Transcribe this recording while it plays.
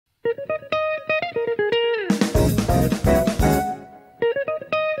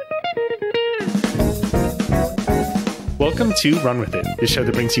Welcome to Run With It, the show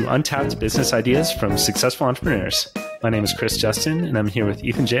that brings you untapped business ideas from successful entrepreneurs. My name is Chris Justin, and I'm here with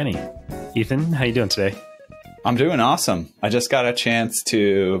Ethan Janney. Ethan, how you doing today? I'm doing awesome. I just got a chance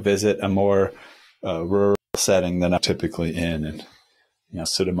to visit a more rural setting than I'm typically in, and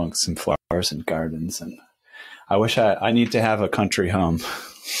sit amongst some flowers and gardens. And I wish I need to have a country home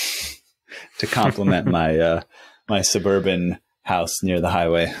to complement my my suburban house near the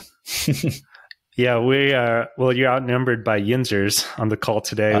highway. Yeah, we are. Well, you're outnumbered by Yinzers on the call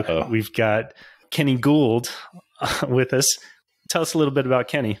today. Uh-oh. We've got Kenny Gould with us. Tell us a little bit about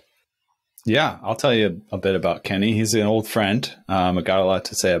Kenny. Yeah, I'll tell you a bit about Kenny. He's an old friend. I got a lot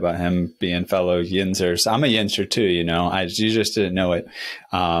to say about him being fellow Yinzers. I'm a Yinzer too, you just didn't know it.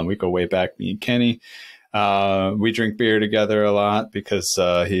 We go way back, me and Kenny. We drink beer together a lot because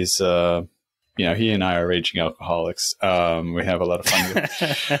he's he and I are raging alcoholics. We have a lot of fun.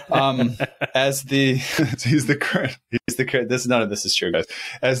 He's the current. None of this is true, guys.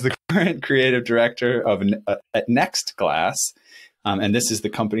 As the current creative director of at Next Glass, and this is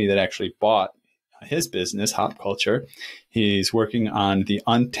the company that actually bought his business, Hop Culture. He's working on the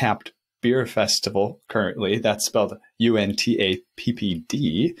Untapped Beer Festival currently. That's spelled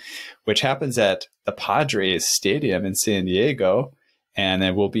UNTAPPD, which happens at the Padres Stadium in San Diego. And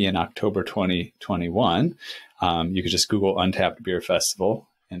it will be in October 2021. You could just Google Untapped Beer Festival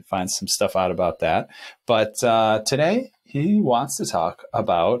and find some stuff out about that. But today, he wants to talk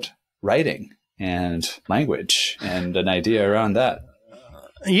about writing and language and an idea around that.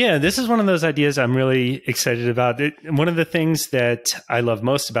 Yeah, this is one of those ideas I'm really excited about. One of the things that I love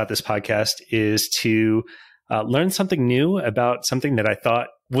most about this podcast is to learn something new about something that I thought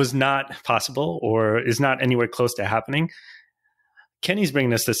was not possible or is not anywhere close to happening. Kenny's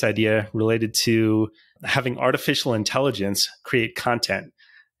bringing us this idea related to having artificial intelligence create content.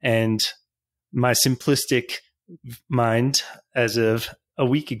 And my simplistic mind, as of a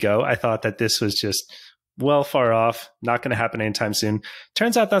week ago, I thought that this was just well far off, not going to happen anytime soon.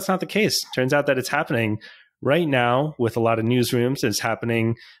 Turns out that's not the case. Turns out that it's happening right now with a lot of newsrooms. It's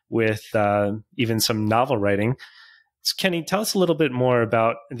happening with even some novel writing. So Kenny, tell us a little bit more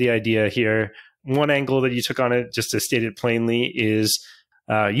about the idea here. One angle that you took on it, just to state it plainly, is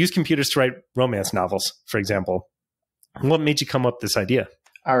use computers to write romance novels, for example. What made you come up with this idea?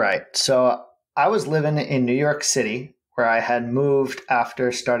 All right. So I was living in New York City, where I had moved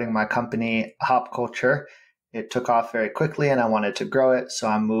after starting my company, Hop Culture. It took off very quickly and I wanted to grow it. So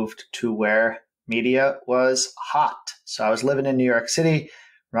I moved to where media was hot. So I was living in New York City,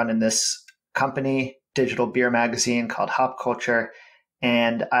 running this company, digital beer magazine called Hop Culture.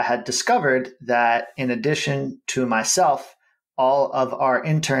 And I had discovered that in addition to myself, all of our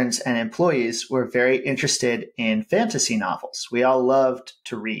interns and employees were very interested in fantasy novels. We all loved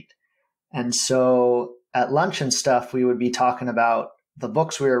to read. And so at lunch and stuff, we would be talking about the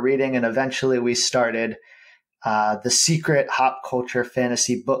books we were reading. And eventually we started the secret Hop Culture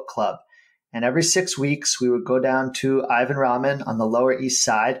Fantasy Book Club. And every 6 weeks, we would go down to Ivan Ramen on the Lower East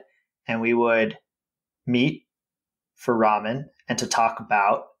Side, and we would meet for ramen and to talk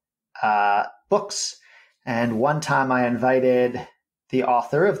about books. And one time I invited the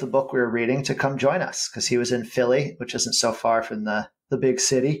author of the book we were reading to come join us because he was in Philly, which isn't so far from the big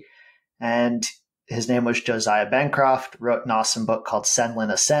city. And his name was Josiah Bancroft, wrote an awesome book called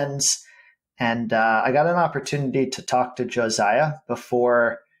Senlin Ascends. And I got an opportunity to talk to Josiah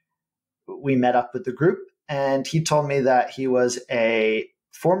before we met up with the group. And he told me that he was a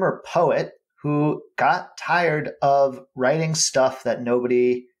former poet who got tired of writing stuff that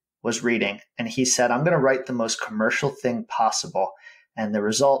nobody was reading. And he said, I'm going to write the most commercial thing possible. And the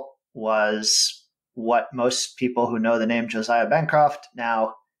result was what most people who know the name Josiah Bancroft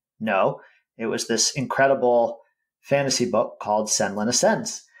now know. It was this incredible fantasy book called Senlin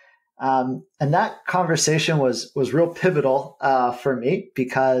Ascends. And that conversation was real pivotal for me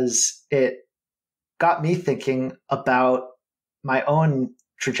because it got me thinking about my own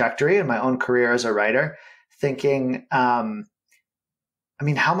trajectory and my own career as a writer, thinking, how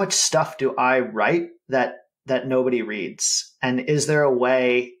much stuff do I write that nobody reads? And is there a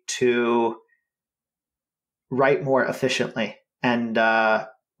way to write more efficiently and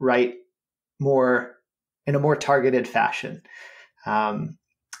write more in a more targeted fashion? And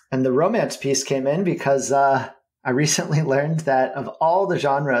the romance piece came in because I recently learned that of all the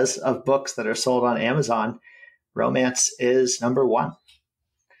genres of books that are sold on Amazon, romance is number one.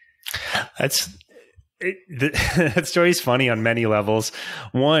 That story's funny on many levels.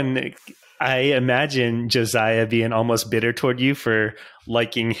 One, I imagine Josiah being almost bitter toward you for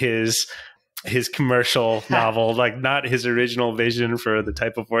liking his commercial novel, like not his original vision for the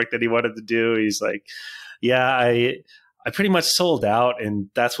type of work that he wanted to do. He's like, yeah, I pretty much sold out, and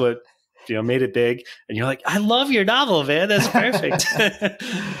that's what made it big. And you're like, I love your novel, man. That's perfect.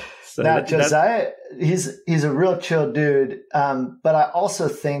 So now, Josiah, he's a real chill dude. But I also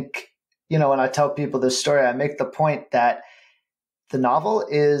think, when I tell people this story, I make the point that the novel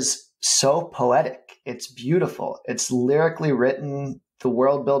is so poetic. It's beautiful. It's lyrically written. The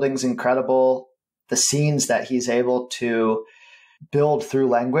world building's incredible. The scenes that he's able to build through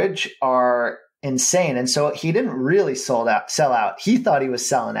language are insane. And so he didn't really sell out. He thought he was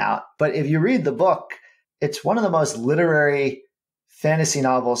selling out. But if you read the book, it's one of the most literary fantasy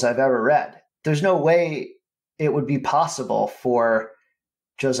novels I've ever read. There's no way it would be possible for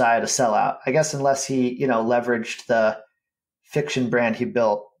Josiah to sell out. I guess unless he, leveraged the fiction brand he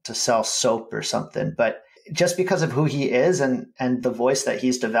built to sell soap or something. But just because of who he is and the voice that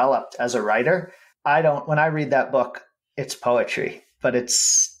he's developed as a writer, when I read that book, it's poetry, but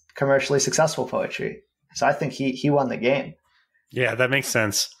it's commercially successful poetry. So I think he won the game. Yeah, that makes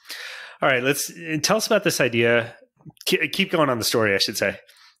sense. All right, tell us about this idea. Keep going on the story, I should say.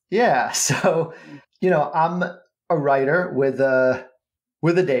 Yeah. So, I'm a writer with a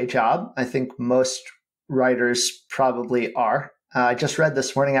day job. I think most writers probably are. I just read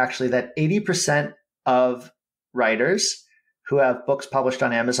this morning, actually, that 80% of writers who have books published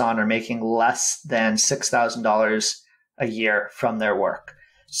on Amazon are making less than $6,000 a year from their work.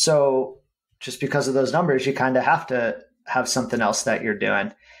 So just because of those numbers, you kind of have to have something else that you're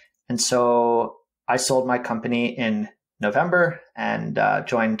doing. And so I sold my company in November and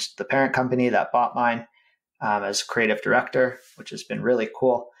joined the parent company that bought mine as creative director, which has been really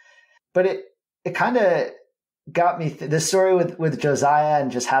cool. But it kind of got me, this story with Josiah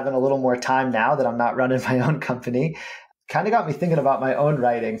and just having a little more time now that I'm not running my own company, kind of got me thinking about my own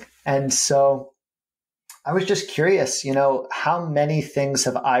writing. And so I was just curious, how many things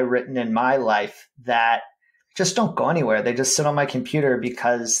have I written in my life that just don't go anywhere? They just sit on my computer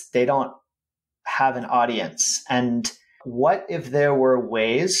because they don't have an audience. And what if there were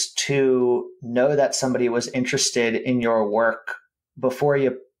ways to know that somebody was interested in your work before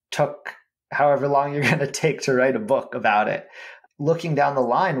you took however long you're going to take to write a book about it? Looking down the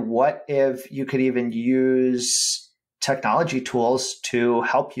line, what if you could even use technology tools to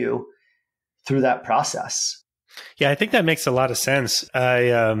help you through that process? Yeah, I think that makes a lot of sense.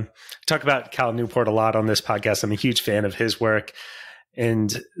 I talk about Cal Newport a lot on this podcast. I'm a huge fan of his work.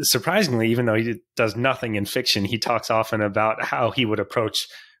 And surprisingly, even though he does nothing in fiction, he talks often about how he would approach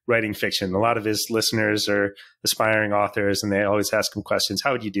writing fiction. A lot of his listeners are aspiring authors, and they always ask him questions.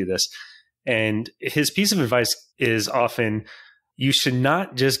 How would you do this? And his piece of advice is often, you should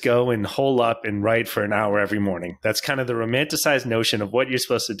not just go and hole up and write for an hour every morning. That's kind of the romanticized notion of what you're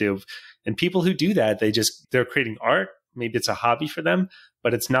supposed to do. And people who do that, they're creating art. Maybe it's a hobby for them,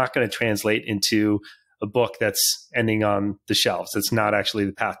 but it's not going to translate into a book that's ending on the shelves. It's not actually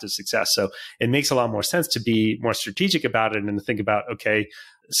the path to success. So it makes a lot more sense to be more strategic about it and to think about, okay,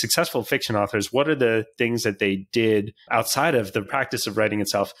 successful fiction authors, what are the things that they did outside of the practice of writing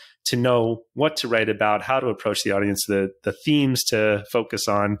itself to know what to write about, how to approach the audience, the themes to focus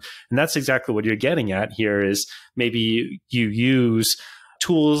on. And that's exactly what you're getting at here is maybe you use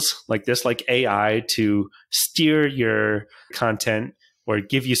tools like this, like AI, to steer your content or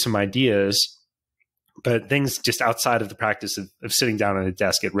give you some ideas, but things just outside of the practice of sitting down at a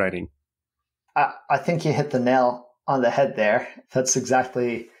desk and writing. I think you hit the nail on the head there. That's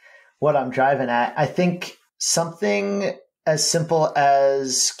exactly what I'm driving at. I think something as simple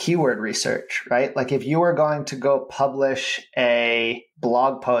as keyword research, right? Like if you were going to go publish a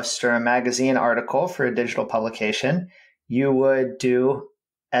blog post or a magazine article for a digital publication, you would do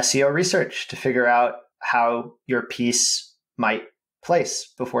SEO research to figure out how your piece might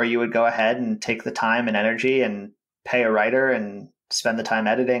place before you would go ahead and take the time and energy and pay a writer and spend the time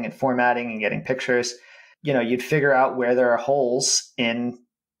editing and formatting and getting pictures. You'd figure out where there are holes in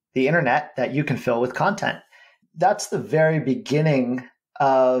the internet that you can fill with content. That's the very beginning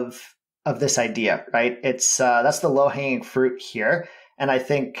of this idea, right? It's that's the low-hanging fruit here. And I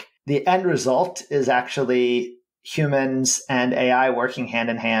think the end result is actually humans and AI working hand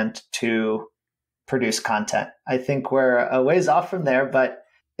in hand to produce content. I think we're a ways off from there, but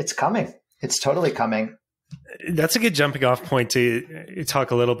it's coming. It's totally coming. That's a good jumping off point to talk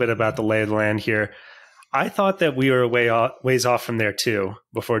a little bit about the lay of the land here. I thought that we were ways off from there too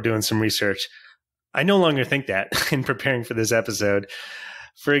before doing some research. I no longer think that in preparing for this episode.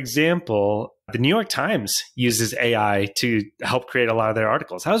 For example, the New York Times uses AI to help create a lot of their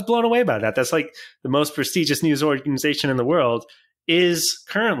articles. I was blown away by that. That's like the most prestigious news organization in the world is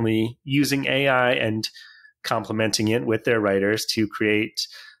currently using AI and complementing it with their writers to create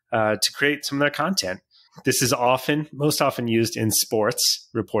some of their content. This is most often used in sports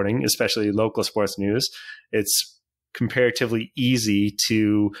reporting, especially local sports news. It's comparatively easy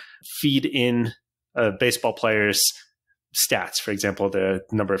to feed in a baseball player's stats, for example, the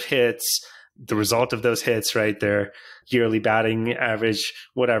number of hits, the result of those hits, right? Their yearly batting average,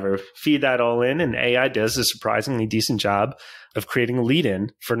 whatever. Feed that all in, and AI does a surprisingly decent job of creating a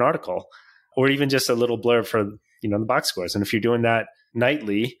lead-in for an article, or even just a little blurb for the box scores. And if you're doing that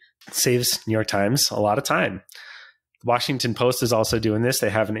nightly, it saves New York Times a lot of time. The Washington Post is also doing this. They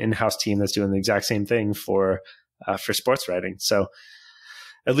have an in-house team that's doing the exact same thing for sports writing. So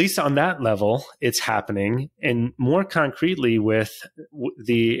at least on that level, it's happening. And more concretely, with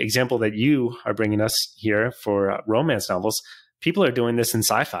the example that you are bringing us here for romance novels, people are doing this in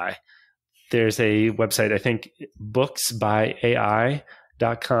sci-fi. There's a website, I think,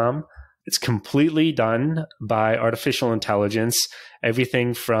 booksbyai.com. It's completely done by artificial intelligence.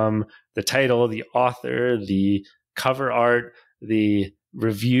 Everything from the title, the author, the cover art, the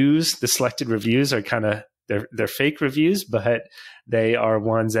reviews, the selected reviews are kind of, they're fake reviews, but they are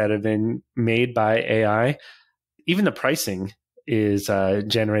ones that have been made by AI. Even the pricing is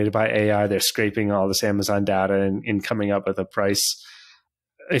generated by AI. They're scraping all this Amazon data and coming up with a price.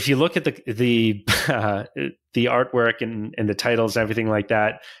 If you look at the artwork and the titles and everything like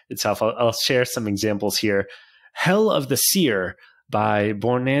that itself, I'll share some examples here. Hell of the Seer by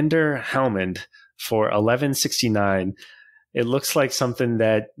Bornander Helmond for $11.69. It looks like something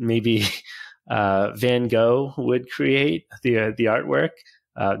that maybe Van Gogh would create, the artwork.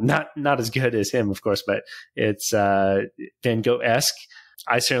 Not as good as him, of course, but it's Van Gogh-esque.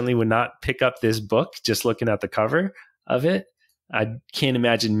 I certainly would not pick up this book just looking at the cover of it. I can't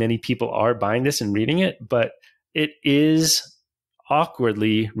imagine many people are buying this and reading it, but it is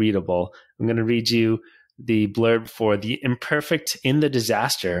awkwardly readable. I'm going to read you the blurb for The Imperfect in the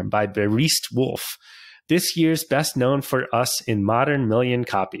Disaster by Bariste Wolf. This year's best known for us in modern million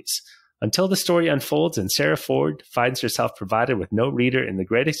copies. Until the story unfolds and Sarah Ford finds herself provided with no reader in the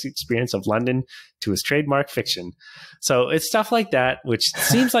greatest experience of London to his trademark fiction. So it's stuff like that, which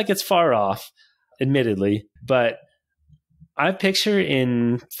seems like it's far off, admittedly, but I picture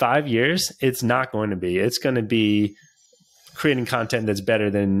in 5 years, it's not going to be. It's going to be creating content that's better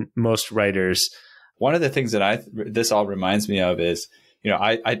than most writers. One of the things that this all reminds me of is,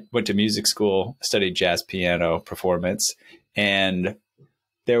 I went to music school, studied jazz piano performance, and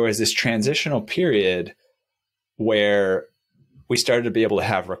there was this transitional period where we started to be able to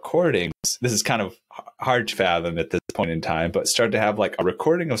have recordings. This is kind of hard to fathom at this point in time, but started to have like a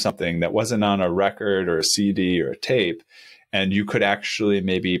recording of something that wasn't on a record or a CD or a tape. And you could actually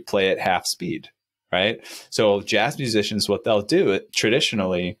maybe play at half speed, right? So jazz musicians, what they'll do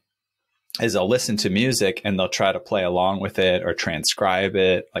traditionally is they'll listen to music and they'll try to play along with it or transcribe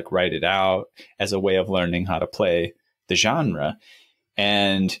it, like write it out as a way of learning how to play the genre.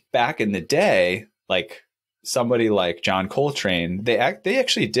 And back in the day, like somebody like John Coltrane, they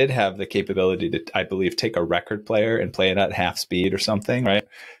actually did have the capability to, I believe, take a record player and play it at half speed or something, right?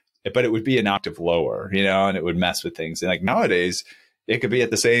 But it would be an octave lower, and it would mess with things. And like nowadays, it could be at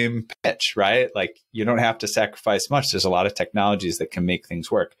the same pitch, right? Like you don't have to sacrifice much. There's a lot of technologies that can make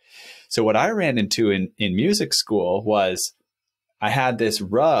things work. So what I ran into in music school was I had this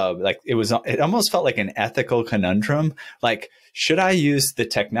rub, like it almost felt like an ethical conundrum. Like, should I use the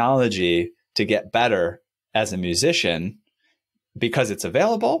technology to get better as a musician because it's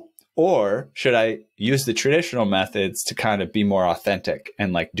available? Or should I use the traditional methods to kind of be more authentic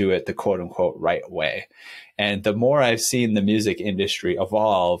and like do it the quote unquote right way? And the more I've seen the music industry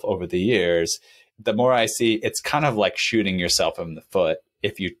evolve over the years, the more I see it's kind of like shooting yourself in the foot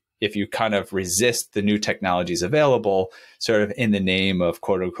if you kind of resist the new technologies available, sort of in the name of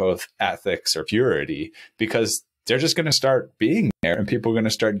quote unquote ethics or purity, because they're just going to start being there and people are going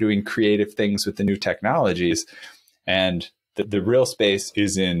to start doing creative things with the new technologies. And the real space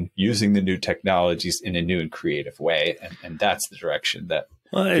is in using the new technologies in a new and creative way. And that's the direction that.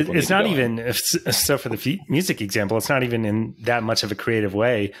 Well, it's not even, so for the music example, it's not even in that much of a creative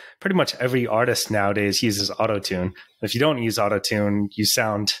way. Pretty much every artist nowadays uses autotune. If you don't use autotune, you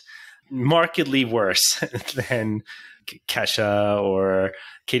sound markedly worse than Kesha or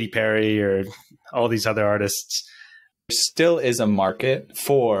Katy Perry or all these other artists. There still is a market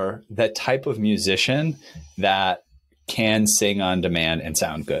for the type of musician that can sing on demand and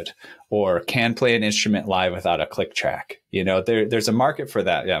sound good, or can play an instrument live without a click track. There's a market for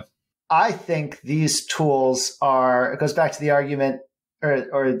that. Yeah. I think these tools it goes back to the argument or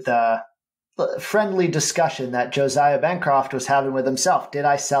the friendly discussion that Josiah Bancroft was having with himself. Did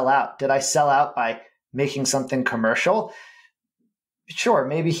I sell out? Did I sell out by making something commercial? Sure,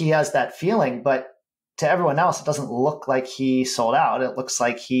 maybe he has that feeling, but to everyone else, it doesn't look like he sold out. It looks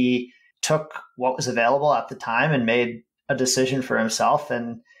like he took what was available at the time and made a decision for himself.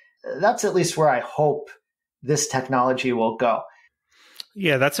 And that's at least where I hope this technology will go.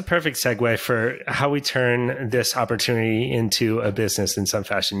 Yeah, that's a perfect segue for how we turn this opportunity into a business in some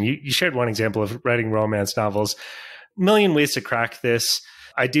fashion. You shared one example of writing romance novels. A million ways to crack this.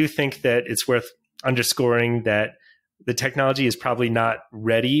 I do think that it's worth underscoring that the technology is probably not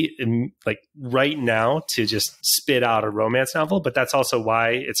ready like right now to just spit out a romance novel, but that's also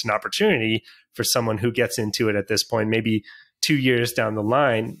why it's an opportunity for someone who gets into it at this point. Maybe 2 years down the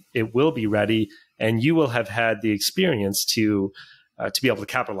line, it will be ready, and you will have had the experience to be able to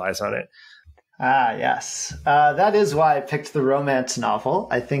capitalize on it. Ah, yes. That is why I picked the romance novel,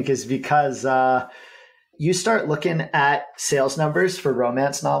 I think, is because you start looking at sales numbers for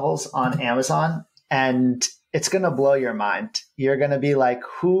romance novels on Amazon, and it's going to blow your mind. You're going to be like,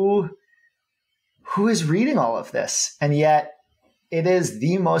 who is reading all of this? And yet it is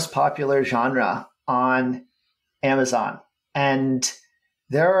the most popular genre on Amazon. And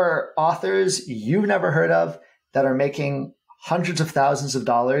there are authors you've never heard of that are making hundreds of thousands of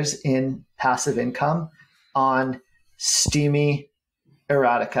dollars in passive income on steamy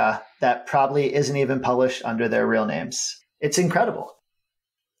erotica that probably isn't even published under their real names. It's incredible.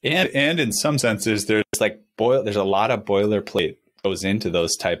 And in some senses, there's a lot of boilerplate goes into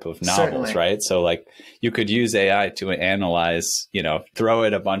those type of novels, Certainly. right? So like you could use AI to analyze, throw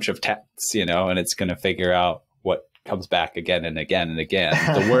it a bunch of texts, and it's going to figure out what comes back again and again and again.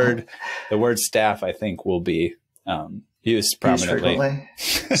 The word staff, I think, will be used prominently.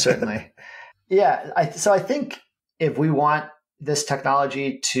 Certainly. Yeah. So I think if we want this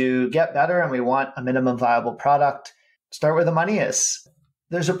technology to get better and we want a minimum viable product, start where the money is.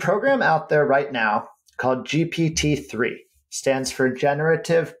 There's a program out there right now called GPT-3. Stands for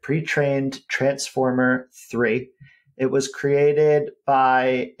Generative Pre-trained Transformer 3. It was created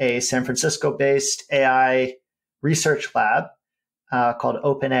by a San Francisco-based AI research lab called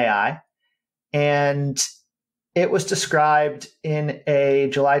OpenAI. And it was described in a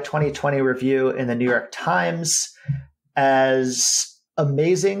July 2020 review in the New York Times as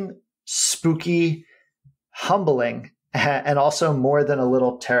amazing, spooky, humbling, and also more than a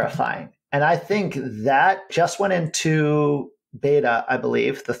little terrifying. And I think that just went into beta, I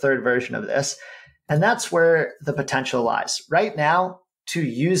believe, the third version of this. And that's where the potential lies. Right now, to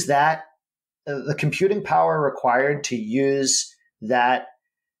use that, the computing power required to use that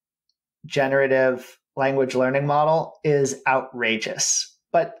generative language learning model is outrageous.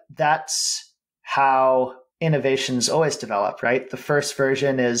 But that's how innovations always develop, right? The first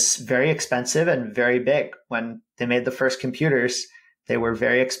version is very expensive and very big. When they made the first computers, they were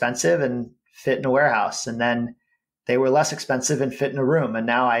very expensive and fit in a warehouse. And then they were less expensive and fit in a room. And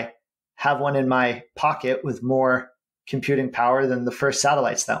now I have one in my pocket with more computing power than the first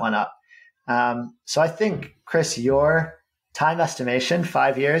satellites that went up. So I think, Chris, your time estimation,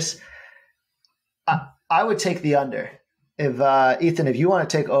 5 years, I would take the under. If Ethan, if you want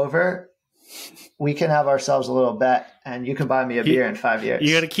to take over, we can have ourselves a little bet and you can buy me a beer in 5 years.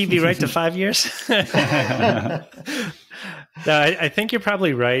 You got to keep me right to 5 years? No, I think you're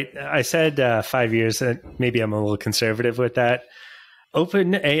probably right. I said 5 years. Maybe I'm a little conservative with that.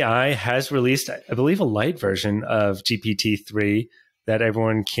 OpenAI has released, I believe, a light version of GPT-3 that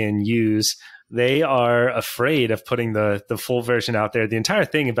everyone can use. They are afraid of putting the full version out there. The entire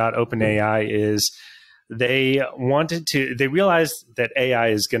thing about OpenAI is they realized that AI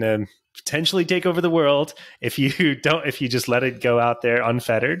is going to potentially take over the world if you just let it go out there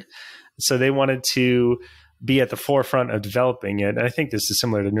unfettered. So they wanted to be at the forefront of developing it. And I think this is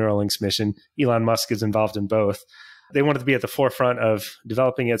similar to Neuralink's mission. Elon Musk is involved in both. They wanted to be at the forefront of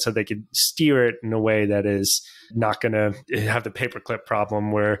developing it so they could steer it in a way that is not going to have the paperclip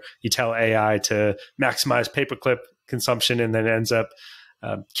problem where you tell AI to maximize paperclip consumption and then ends up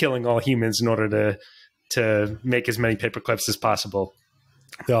killing all humans in order to make as many paperclips as possible.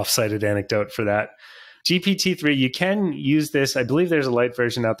 The off-cited anecdote for that. GPT-3, you can use this. I believe there's a light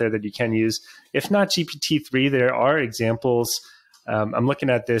version out there that you can use. If not GPT-3, there are examples. I'm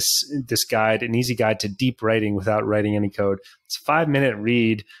looking at this guide, an easy guide to deep writing without writing any code. It's a 5-minute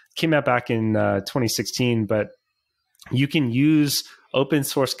read. Came out back in 2016, but you can use open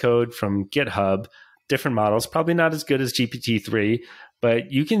source code from GitHub, different models, probably not as good as GPT-3,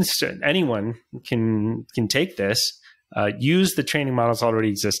 but you can anyone can take this, use the training models already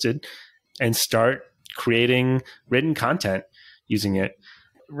existed, and start creating written content using it.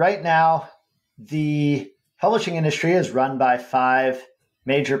 Right now, the publishing industry is run by 5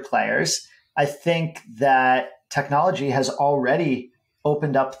 major players. I think that technology has already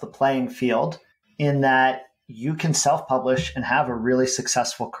opened up the playing field in that you can self-publish and have a really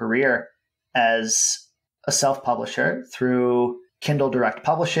successful career as a self-publisher through Kindle Direct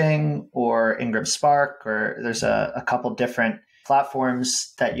Publishing or Ingram Spark, or there's a couple different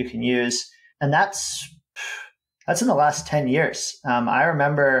platforms that you can use. And that's in the last 10 years. I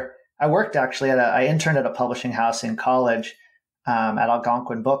remember I worked actually I interned at a publishing house in college at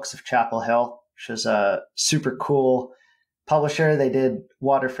Algonquin Books of Chapel Hill, which was a super cool publisher. They did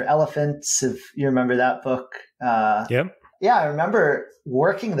Water for Elephants, if you remember that book. Yep. Yeah, I remember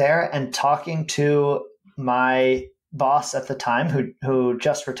working there and talking to my boss at the time who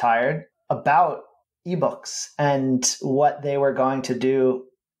just retired about ebooks and what they were going to do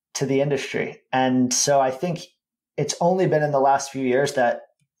to the industry. And so I think it's only been in the last few years that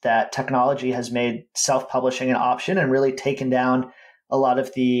technology has made self-publishing an option and really taken down a lot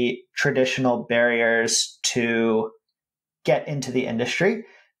of the traditional barriers to get into the industry.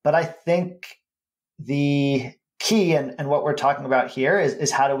 But I think the key and what we're talking about here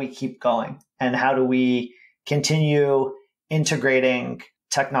is how do we keep going and how do we continue integrating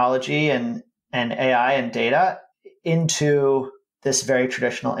technology and AI and data into this very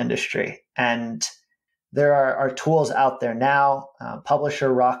traditional industry. And there are tools out there now.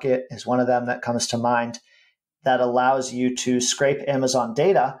 Publisher Rocket is one of them that comes to mind, that allows you to scrape Amazon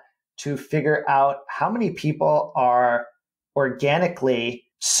data to figure out how many people are organically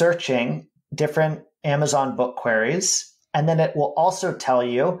searching different Amazon book queries. And then it will also tell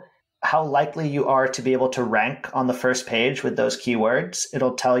you how likely you are to be able to rank on the first page with those keywords.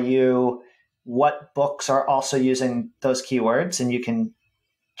 It'll tell you what books are also using those keywords, and you can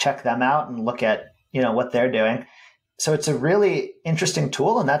check them out and look at what they're doing. So it's a really interesting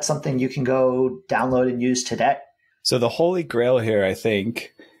tool, and that's something you can go download and use today. So the holy grail here, I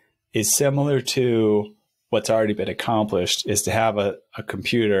think, is similar to what's already been accomplished, is to have a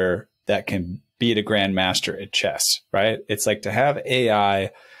computer that can beat a grandmaster at chess, right? It's like to have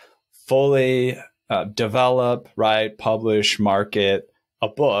AI fully develop, write, publish, market a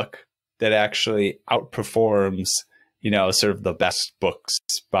book that actually outperforms sort of the best books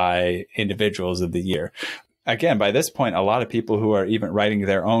by individuals of the year. Again, by this point, a lot of people who are even writing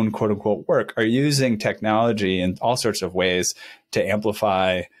their own quote unquote work are using technology in all sorts of ways to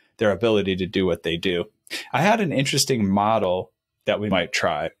amplify their ability to do what they do. I had an interesting model that we might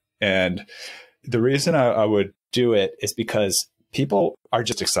try. And the reason I would do it is because people are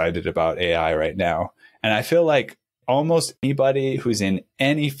just excited about AI right now. And I feel like almost anybody who's in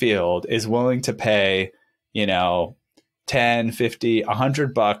any field is willing to pay, 10, 50,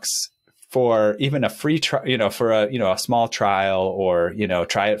 $100 for even a free trial, for a small trial, or,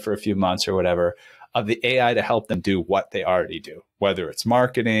 try it for a few months or whatever, of the AI to help them do what they already do, whether it's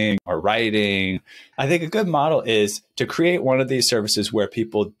marketing or writing. I think a good model is to create one of these services where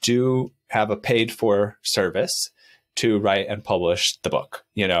people do have a paid for service to write and publish the book,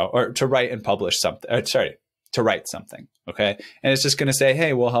 or to write and publish something, to write something. Okay. And it's just going to say,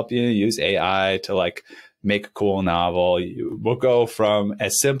 hey, we'll help you use AI to make a cool novel. We'll go from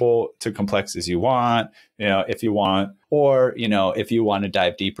as simple to complex as you want, if you want, or, if you want to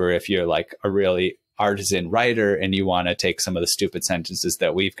dive deeper, if you're like a really artisan writer and you want to take some of the stupid sentences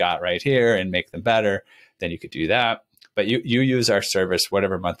that we've got right here and make them better, then you could do that. But you use our service,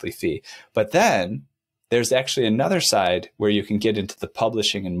 whatever monthly fee. But then there's actually another side where you can get into the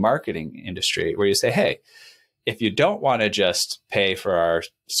publishing and marketing industry, where you say, hey, if you don't want to just pay for our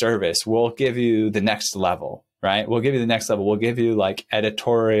service, we'll give you the next level, right? We'll give you the next level. We'll give you like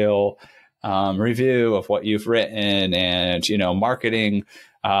editorial review of what you've written and, marketing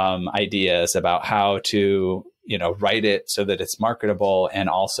ideas about how to, write it so that it's marketable, and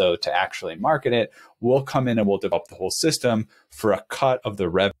also to actually market it. We'll come in and we'll develop the whole system for a cut of the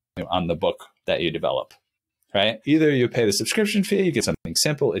revenue on the book that you develop, right? Either you pay the subscription fee, you get something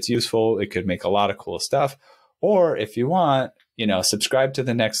simple, it's useful, it could make a lot of cool stuff. Or if you want, subscribe to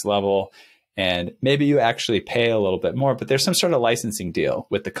the next level, and maybe you actually pay a little bit more, but there's some sort of licensing deal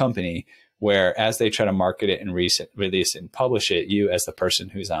with the company where, as they try to market it and release and publish it, you as the person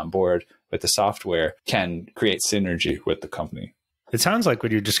who's on board with the software can create synergy with the company. It sounds like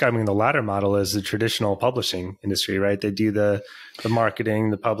what you're describing, the latter model, is the traditional publishing industry, right? They do the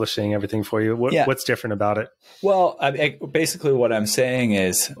marketing, the publishing, everything for you. What's different about it? Well, basically what I'm saying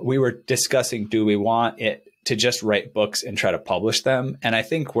is, we were discussing, do we want it to just write books and try to publish them? And I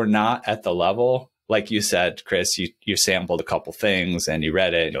think we're not at the level, like you said, Chris, you sampled a couple things and you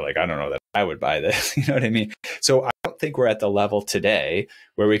read it and you're like, I don't know that I would buy this. You know what I mean? So I don't think we're at the level today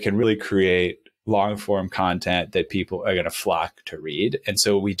where we can really create long form content that people are going to flock to read. And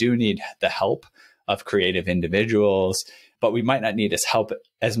so we do need the help of creative individuals but we might not need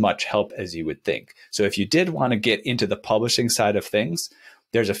as much help as you would think. So if you did want to get into the publishing side of things,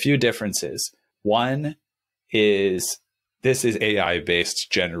 there's a few differences. One is this is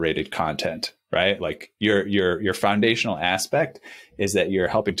AI-based generated content, right? Like your foundational aspect is that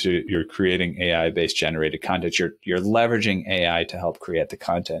you're creating AI-based generated content. You're leveraging AI to help create the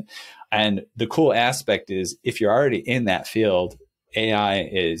content. And the cool aspect is if you're already in that field, AI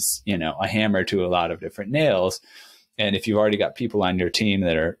is, a hammer to a lot of different nails. And if you've already got people on your team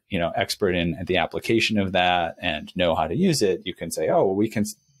that are, expert in the application of that and know how to use it, you can say, oh, well, we can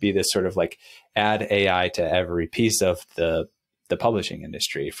be this sort of like add AI to every piece of the publishing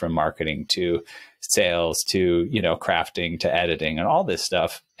industry, from marketing to sales to, crafting to editing and all this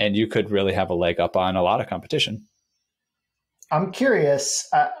stuff. And you could really have a leg up on a lot of competition. I'm curious.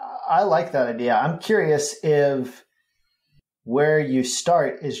 I like that idea. I'm curious if where you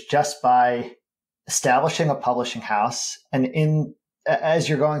start is just by establishing a publishing house, and as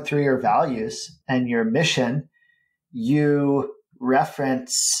you're going through your values and your mission, you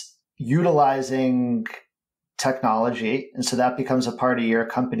reference utilizing technology. And so that becomes a part of your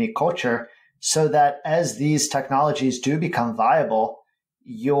company culture, so that as these technologies do become viable,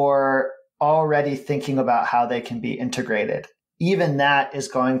 you're already thinking about how they can be integrated. Even that is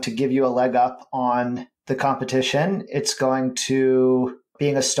going to give you a leg up on the competition. It's going to,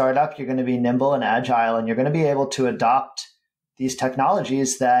 being a startup, you're going to be nimble and agile, and you're going to be able to adopt these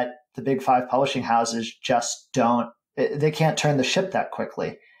technologies that the big five publishing houses just they can't turn the ship that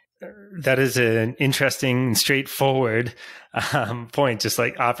quickly. That is an interesting, straightforward point. Just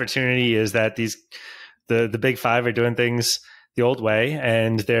like opportunity is that the big five are doing things the old way,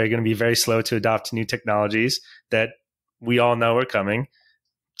 and they're going to be very slow to adopt new technologies that we all know are coming.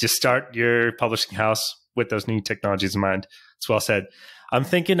 Just start your publishing house with those new technologies in mind. It's well said. I'm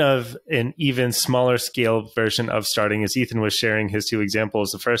thinking of an even smaller scale version of starting, as Ethan was sharing his two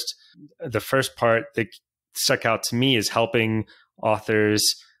examples. The first part that stuck out to me is helping authors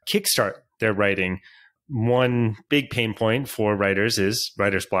kickstart their writing. One big pain point for writers is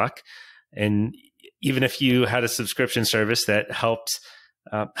writer's block. And even if you had a subscription service that helps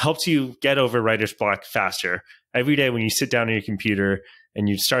you get over writer's block faster, every day when you sit down on your computer and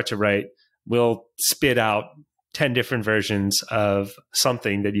you start to write, we'll spit out 10 different versions of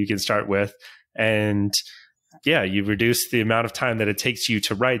something that you can start with. And yeah, you reduce the amount of time that it takes you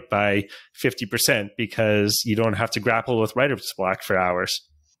to write by 50% because you don't have to grapple with writer's block for hours.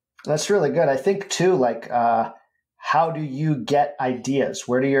 That's really good. I think too, how do you get ideas?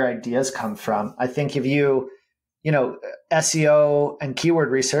 Where do your ideas come from? I think if SEO and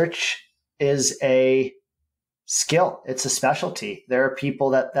keyword research is a skill. It's a specialty. There are people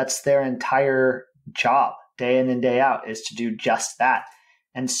that's their entire job, day in and day out, is to do just that.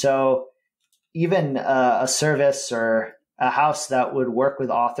 And so even a service or a house that would work with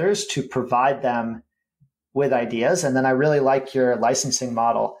authors to provide them with ideas. And then I really like your licensing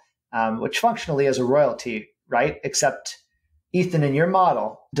model, which functionally is a royalty, right? Except, Ethan, in your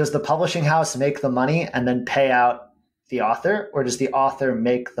model, does the publishing house make the money and then pay out the author, or does the author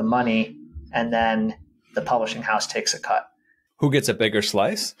make the money and then the publishing house takes a cut? Who gets a bigger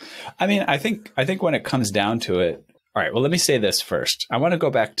slice? I mean, I think when it comes down to it, all right, well, let me say this first. I want to go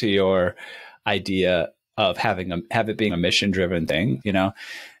back to your idea of have it being a mission-driven thing.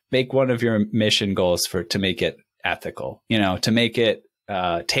 Make one of your mission goals to make it ethical, to make it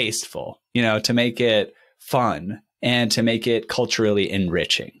tasteful, to make it fun, and to make it culturally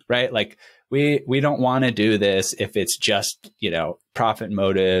enriching, right? Like we don't want to do this if it's just, profit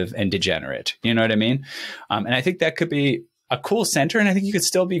motive and degenerate. You know what I mean? And I think that could be a cool center. And I think you could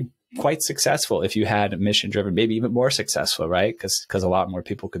still be quite successful if you had a mission driven, maybe even more successful, right? Because a lot more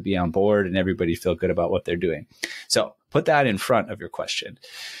people could be on board and everybody feel good about what they're doing. So put that in front of your question.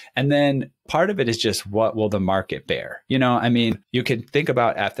 And then part of it is just, what will the market bear? You can think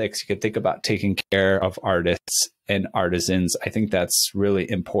about ethics. You can think about taking care of artists and artisans. I think that's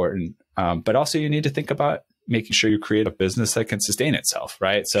really important. But also you need to think about making sure you create a business that can sustain itself,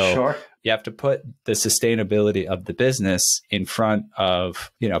 right? So Sure. You have to put the sustainability of the business in front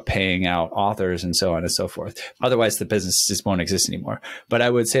of, paying out authors and so on and so forth. Otherwise, the business just won't exist anymore. But I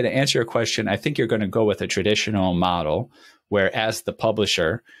would say, to answer your question, I think you're going to go with a traditional model where, as the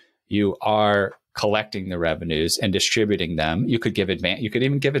publisher, you are collecting the revenues and distributing them. You could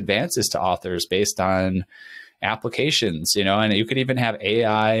even give advances to authors based on applications, and you could even have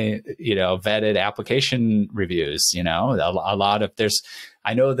AI, vetted application reviews, a lot of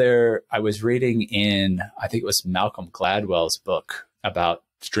I was reading in, I think it was Malcolm Gladwell's book about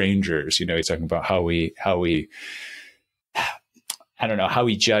strangers, he's talking about how we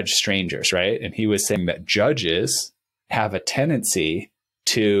judge strangers, right? And he was saying that judges have a tendency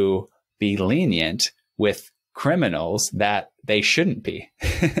to be lenient with criminals that they shouldn't be.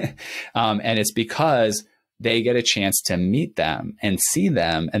 And it's because they get a chance to meet them and see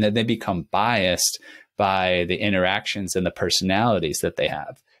them, and then they become biased by the interactions and the personalities that they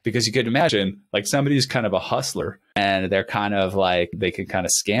have. Because you could imagine, like, somebody who's kind of a hustler and they're kind of like, they can kind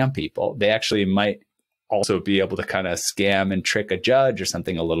of scam people. They actually might also be able to kind of scam and trick a judge or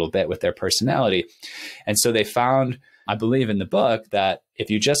something a little bit with their personality. And so they found, I believe in the book, that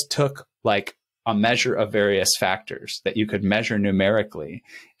if you just took like a measure of various factors that you could measure numerically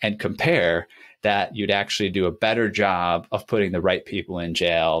and compare, that you'd actually do a better job of putting the right people in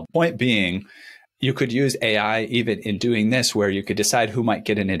jail. Point being, you could use AI even in doing this, where you could decide who might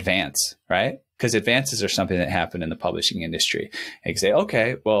get an advance, right? Because advances are something that happen in the publishing industry. And you can say,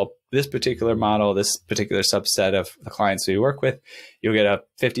 okay, well, this particular model, this particular subset of the clients we work with, you'll get a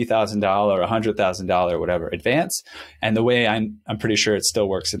 $50,000 or $100,000, whatever, advance. And the way I'm pretty sure it still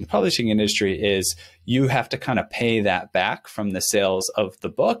works in the publishing industry is you have to kind of pay that back from the sales of the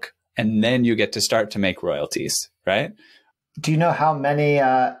book, and then you get to start to make royalties, right? Do you know how many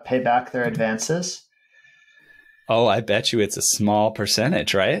pay back their advances? Oh, I bet you it's a small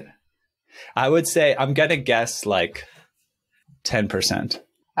percentage, right? I would say, I'm going to guess like 10%.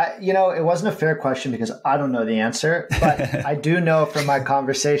 It wasn't a fair question because I don't know the answer, but I do know from my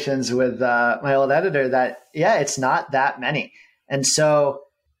conversations with my old editor that, yeah, it's not that many. And so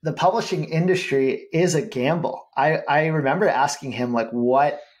the publishing industry is a gamble. I remember asking him, like,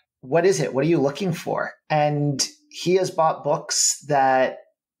 what is it? What are you looking for? And he has bought books that,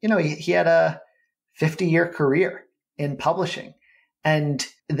 he had a 50-year career in publishing. And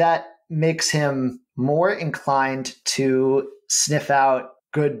that makes him more inclined to sniff out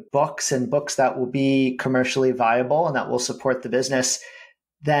good books and books that will be commercially viable and that will support the business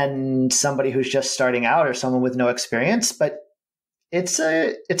than somebody who's just starting out or someone with no experience. But it's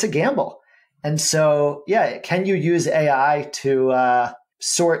a gamble. And so, yeah, can you use AI to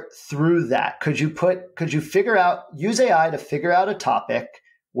sort through that? Could you use AI to figure out a topic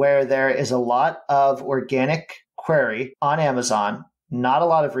where there is a lot of organic query on Amazon, not a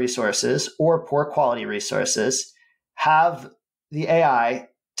lot of resources or poor quality resources, have the AI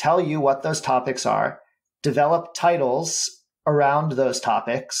tell you what those topics are, develop titles around those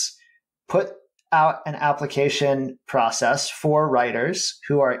topics, put out an application process for writers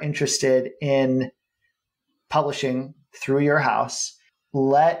who are interested in publishing through your house,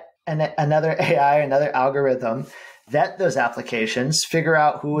 let another AI, another algorithm vet those applications, figure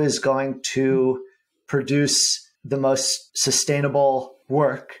out who is going to produce the most sustainable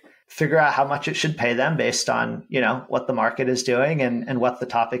work, figure out how much it should pay them based on, what the market is doing and what the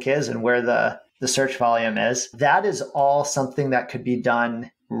topic is and where the search volume is. That is all something that could be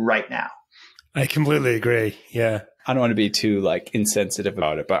done right now. I completely agree. Yeah. I don't want to be too insensitive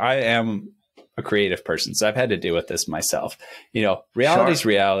about it, but I am a creative person, so I've had to deal with this myself. Reality is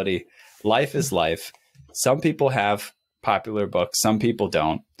reality. Life is life. Some people have popular books, some people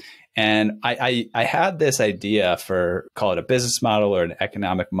don't. And I had this idea for, call it a business model or an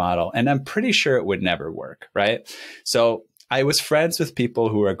economic model, and I'm pretty sure it would never work, right? So I was friends with people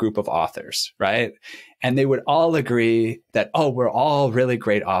who were a group of authors, right? And they would all agree that, oh, we're all really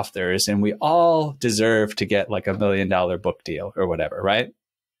great authors and we all deserve to get like $1 million book deal or whatever, right?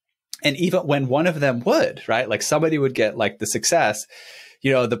 And even when one of them would, right, like somebody would get like the success,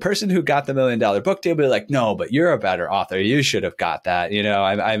 the person who got the $1 million book deal would be like, no, but you're a better author. You should have got that.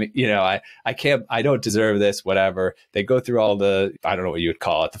 I can't, I don't deserve this, whatever. They go through all the, I don't know what you would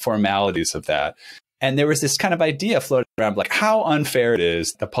call it, the formalities of that. And there was this kind of idea floating around, like how unfair it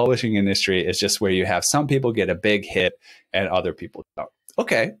is. The publishing industry is just where you have some people get a big hit and other people don't.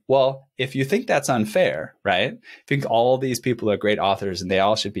 Okay, well, if you think that's unfair, right? Think all these people are great authors and they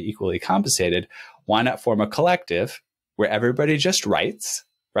all should be equally compensated. Why not form a collective where everybody just writes,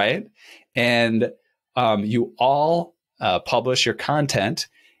 right? And you all publish your content.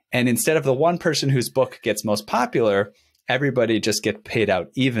 And instead of the one person whose book gets most popular, everybody just get paid out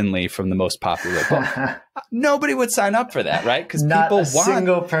evenly from the most popular book. Nobody would sign up for that, right? Because people want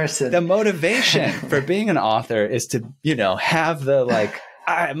single person. The motivation for being an author is to, have the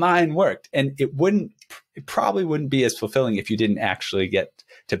mine worked. And it probably wouldn't be as fulfilling if you didn't actually get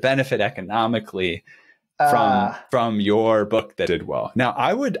to benefit economically from your book that did well. Now,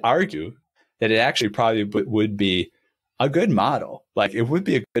 I would argue that it actually probably would be a good model. Like it would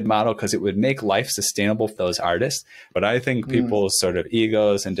be a good model because it would make life sustainable for those artists. But I think people's sort of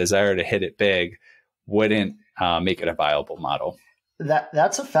egos and desire to hit it big wouldn't make it a viable model.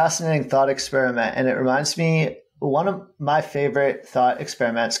 That's a fascinating thought experiment. And it reminds me, one of my favorite thought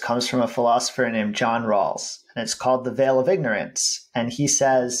experiments comes from a philosopher named John Rawls. and it's called The Veil of Ignorance. And he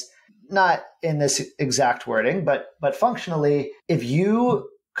says, not in this exact wording, but functionally, if you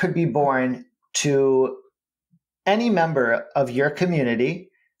could be born to any member of your community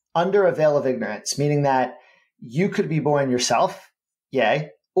under a veil of ignorance, meaning that you could be born yourself,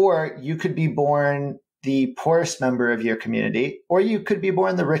 yay, or you could be born the poorest member of your community, or you could be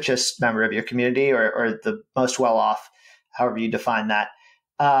born the richest member of your community, or the most well-off, however you define that.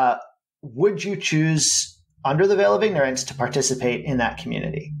 Would you choose under the veil of ignorance to participate in that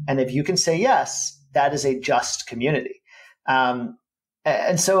community? And if you can say yes, that is a just community. And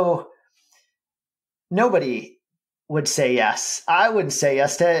so nobody would say yes. I wouldn't say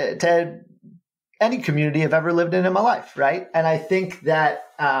yes to any community I've ever lived in my life, right? And I think that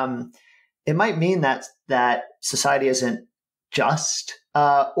it might mean that society isn't just,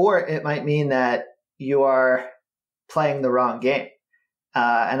 or it might mean that you are playing the wrong game.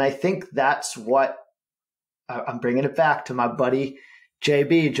 And I think that's what I'm bringing it back to my buddy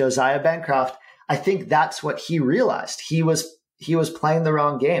JB, Josiah Bancroft. I think that's what he realized. He was playing the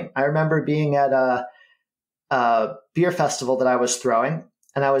wrong game. I remember being at a beer festival that I was throwing,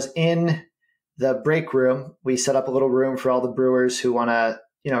 and I was in the break room. We set up a little room for all the brewers who want to,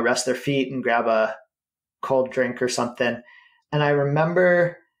 rest their feet and grab a cold drink or something. And I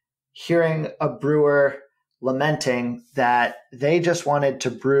remember hearing a brewer lamenting that they just wanted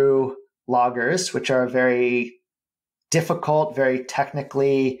to brew lagers, which are a very difficult, very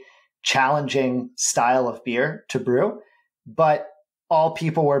technically challenging style of beer to brew. But all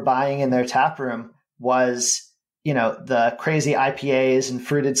people were buying in their tap room was, the crazy IPAs and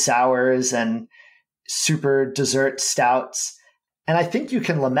fruited sours and super dessert stouts. And I think you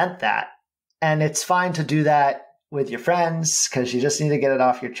can lament that. And it's fine to do that with your friends because you just need to get it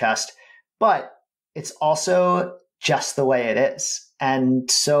off your chest. But it's also just the way it is. And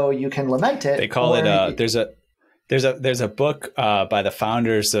so you can lament it. They call it, there's a book by the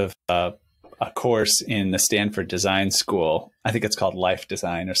founders of a course in the Stanford Design School. I think it's called Life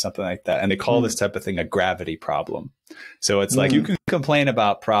Design or something like that. And they call this type of thing a gravity problem. So it's like you can complain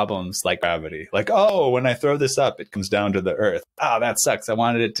about problems like gravity. Like, oh, when I throw this up, it comes down to the earth. Oh, that sucks. I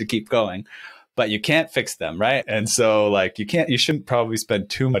wanted it to keep going. But you can't fix them, right? And so like you shouldn't probably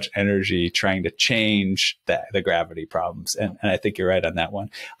spend too much energy trying to change the gravity problems. And I think you're right on that one.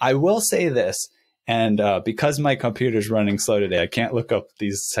 I will say this, and because my computer's running slow today, I can't look up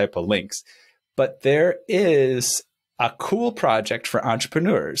these type of links. But there is a cool project for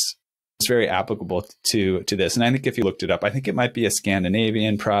entrepreneurs. It's very applicable to this. And I think if you looked it up, I think it might be a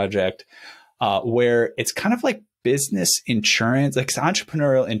Scandinavian project where it's kind of like business insurance, like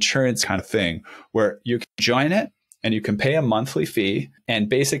entrepreneurial insurance kind of thing, where you can join it and you can pay a monthly fee. And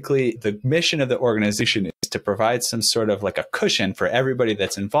basically the mission of the organization is to provide some sort of like a cushion for everybody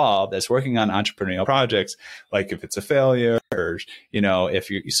that's involved that's working on entrepreneurial projects. Like if it's a failure or,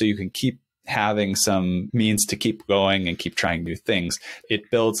 so you can keep having some means to keep going and keep trying new things. It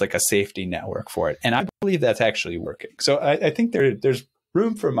builds like a safety network for it. And I believe that's actually working. So I think there's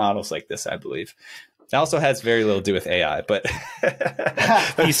room for models like this, I believe. It also has very little to do with AI, but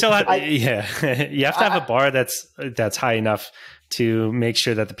you still have, you have to have a bar that's high enough to make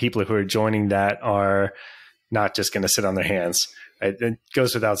sure that the people who are joining that are not just going to sit on their hands. Right? It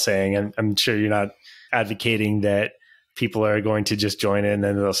goes without saying. I'm sure you're not advocating that people are going to just join in and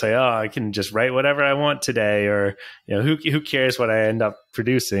then they'll say, oh, I can just write whatever I want today, or who cares what I end up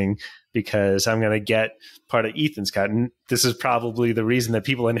producing because I'm going to get part of Ethan's cut. And this is probably the reason that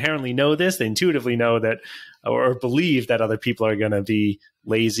people inherently know this. They intuitively know that or believe that other people are going to be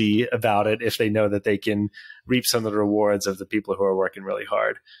lazy about it if they know that they can reap some of the rewards of the people who are working really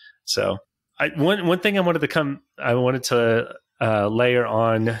hard. So one thing I wanted to layer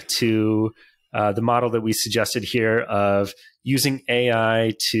on to the model that we suggested here of using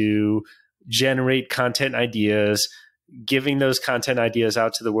AI to generate content ideas, giving those content ideas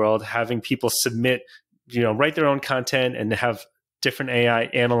out to the world, having people submit, write their own content and have different AI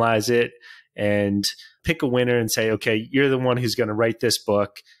analyze it and pick a winner and say, okay, you're the one who's going to write this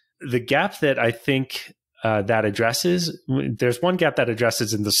book. The gap that I think that addresses, there's one gap that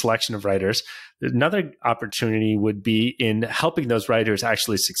addresses in the selection of writers. Another opportunity would be in helping those writers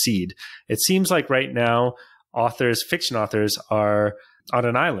actually succeed. It seems like right now, fiction authors are on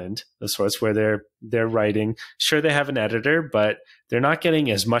an island of sorts where they're writing. Sure, they have an editor, but they're not getting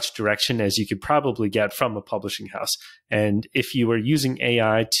as much direction as you could probably get from a publishing house. And if you were using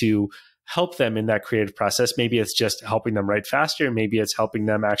AI to help them in that creative process, maybe it's just helping them write faster, maybe it's helping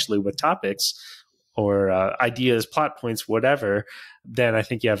them actually with topics or ideas, plot points, whatever, then I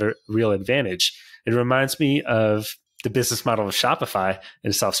think you have a real advantage. It reminds me of the business model of Shopify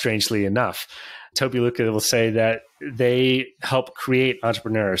itself, strangely enough. Toby Luca will say that they help create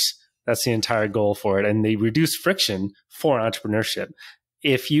entrepreneurs. That's the entire goal for it. And they reduce friction for entrepreneurship.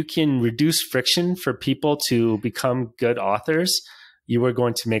 If you can reduce friction for people to become good authors, you are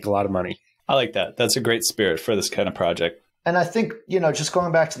going to make a lot of money. I like that. That's a great spirit for this kind of project. And I think, just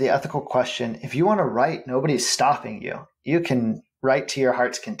going back to the ethical question, if you want to write, nobody's stopping you. You can write to your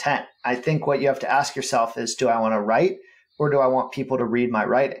heart's content. I think what you have to ask yourself is, do I want to write, or do I want people to read my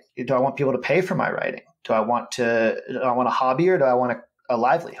writing? Do I want people to pay for my writing? Do I want a hobby, or do I want a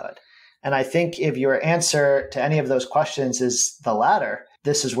livelihood? And I think if your answer to any of those questions is the latter,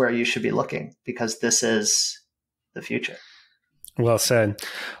 this is where you should be looking, because this is the future. Well said.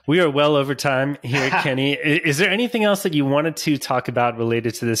 We are well over time here, Kenny. Is there anything else that you wanted to talk about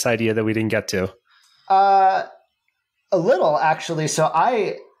related to this idea that we didn't get to? A little, actually. So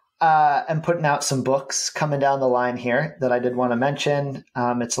I am putting out some books coming down the line here that I did want to mention.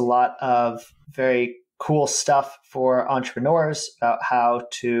 It's a lot of very cool stuff for entrepreneurs about how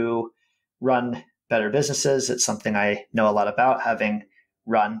to run better businesses. It's something I know a lot about, having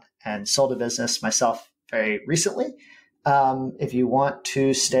run and sold a business myself very recently. If you want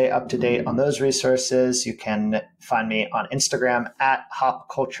to stay up to date on those resources, you can find me on Instagram at Hop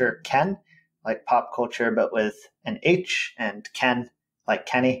Culture Ken, like pop culture, but with an H, and Ken, like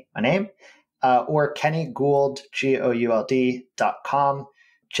Kenny, my name, or Kenny Gould, GOULD.com.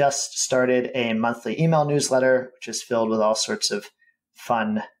 Just started a monthly email newsletter, which is filled with all sorts of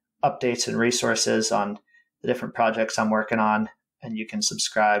fun updates and resources on the different projects I'm working on. And you can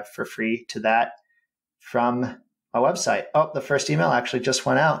subscribe for free to that from my website. Oh, the first email actually just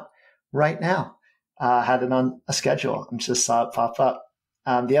went out right now. Had it on a schedule. I just saw it pop up.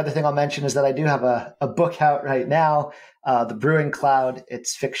 The other thing I'll mention is that I do have a book out right now, The Brewing Cloud.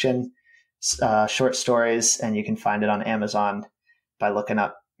 It's fiction, short stories, and you can find it on Amazon by looking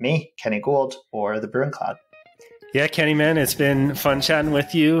up me, Kenny Gould, or The Brewing Cloud. Yeah, Kenny, man, it's been fun chatting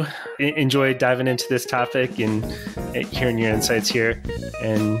with you. Enjoyed diving into this topic and hearing your insights here.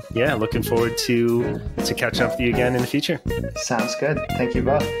 And yeah, looking forward to catching up with you again in the future. Sounds good. Thank you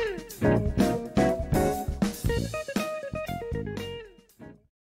both.